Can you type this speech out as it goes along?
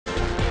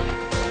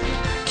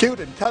Cute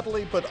and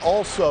cuddly, but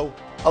also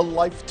a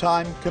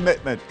lifetime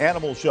commitment.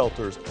 Animal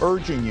shelters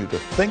urging you to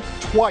think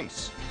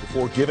twice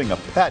before giving a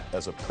pet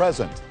as a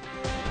present.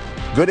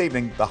 Good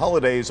evening. The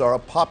holidays are a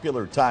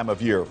popular time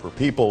of year for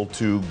people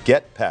to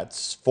get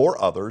pets for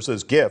others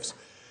as gifts.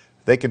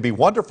 They can be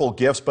wonderful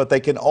gifts, but they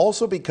can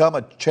also become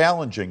a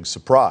challenging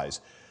surprise.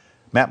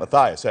 Matt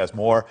Mathias has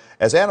more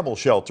as animal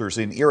shelters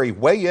in Erie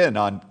weigh in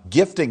on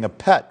gifting a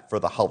pet for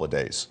the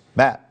holidays.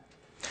 Matt.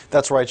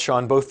 That's right,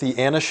 Sean. Both the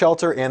Anna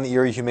Shelter and the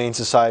Erie Humane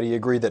Society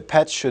agree that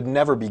pets should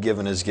never be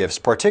given as gifts,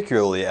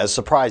 particularly as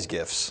surprise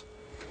gifts.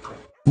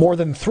 More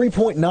than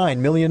 3.9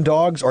 million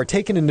dogs are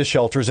taken into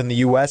shelters in the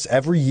U.S.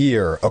 every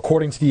year,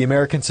 according to the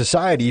American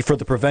Society for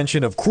the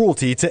Prevention of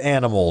Cruelty to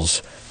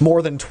Animals.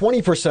 More than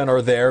 20% are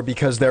there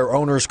because their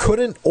owners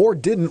couldn't or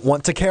didn't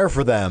want to care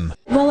for them.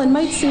 Well, it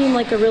might seem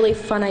like a really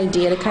fun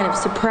idea to kind of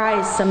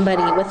surprise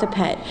somebody with a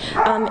pet.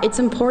 It's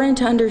important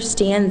to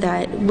understand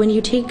that when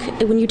you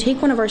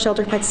take one of our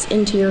shelter pets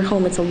into your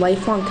home, it's a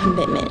lifelong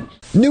commitment.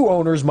 New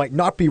owners might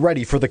not be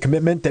ready for the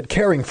commitment that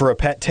caring for a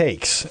pet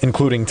takes,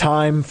 including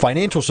time,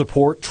 financial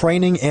support,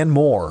 training, and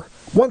more.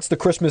 Once the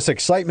Christmas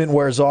excitement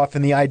wears off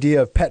and the idea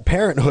of pet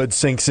parenthood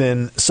sinks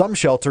in, some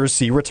shelters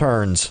see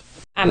returns.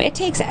 It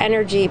takes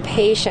energy,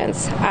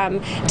 patience,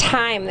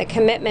 time, the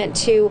commitment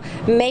to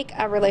make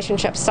a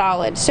relationship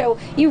solid. So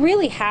you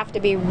really have to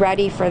be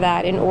ready for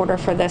that in order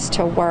for this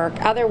to work.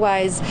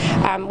 Otherwise,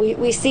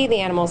 we see the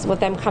animals with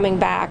them coming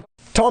back.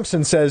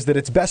 Thompson says that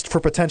it's best for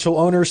potential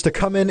owners to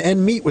come in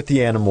and meet with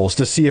the animals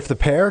to see if the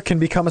pair can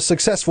become a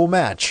successful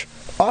match.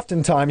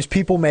 Oftentimes,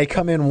 people may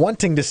come in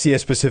wanting to see a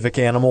specific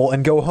animal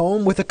and go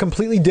home with a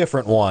completely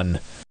different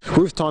one.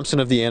 Ruth Thompson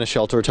of the Anna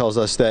Shelter tells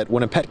us that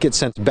when a pet gets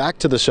sent back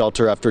to the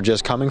shelter after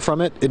just coming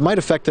from it, it might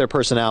affect their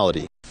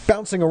personality.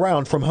 Bouncing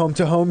around from home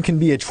to home can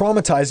be a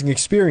traumatizing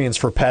experience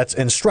for pets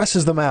and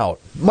stresses them out,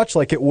 much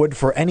like it would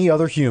for any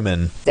other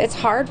human. It's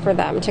hard for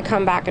them to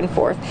come back and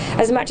forth.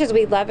 As much as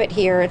we love it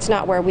here, it's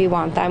not where we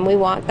want them. We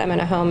want them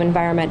in a home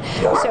environment.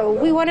 So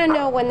we want to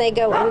know when they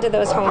go into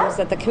those homes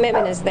that the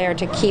commitment is there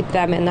to keep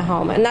them in the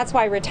home. And that's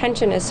why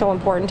retention is so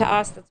important to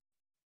us.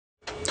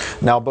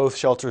 Now, both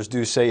shelters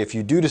do say if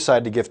you do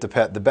decide to gift a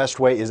pet, the best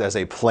way is as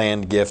a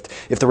planned gift,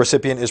 if the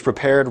recipient is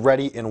prepared,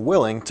 ready, and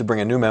willing to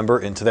bring a new member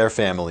into their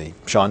family.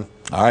 Sean?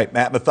 All right,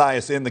 Matt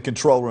Mathias in the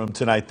control room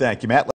tonight. Thank you, Matt.